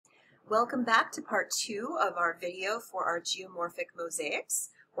Welcome back to part 2 of our video for our geomorphic mosaics,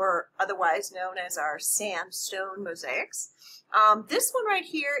 or otherwise known as our sandstone mosaics. This one right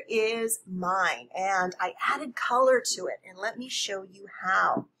here is mine, and I added color to it, and let me show you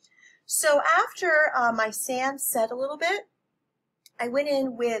how. So after my sand set a little bit, I went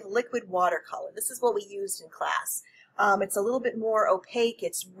in with liquid watercolor. This is what we used in class. It's a little bit more opaque,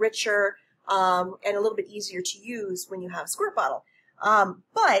 it's richer, and a little bit easier to use when you have a squirt bottle.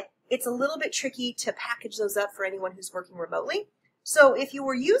 But it's a little bit tricky to package those up for anyone who's working remotely. So if you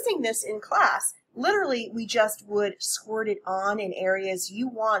were using this in class, literally we just would squirt it on in areas you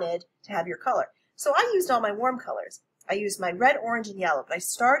wanted to have your color. So I used all my warm colors. I used my red, orange, and yellow, but I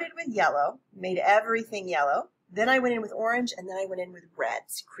started with yellow, made everything yellow. Then I went in with orange, and then I went in with red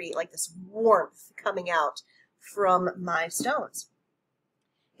to create like this warmth coming out from my stones.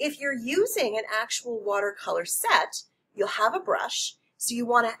 If you're using an actual watercolor set, you'll have a brush. So you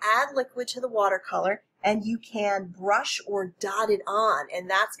want to add liquid to the watercolor, and you can brush or dot it on, and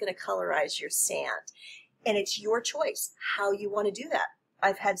that's going to colorize your sand. And it's your choice how you want to do that.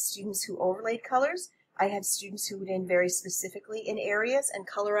 I've had students who overlaid colors. I had students who went in very specifically in areas and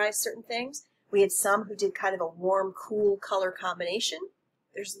colorized certain things. We had some who did kind of a warm, cool color combination.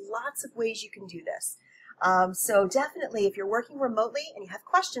 There's lots of ways you can do this. So definitely, if you're working remotely and you have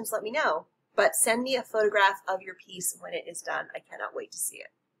questions, let me know. But send me a photograph of your piece when it is done. I cannot wait to see it.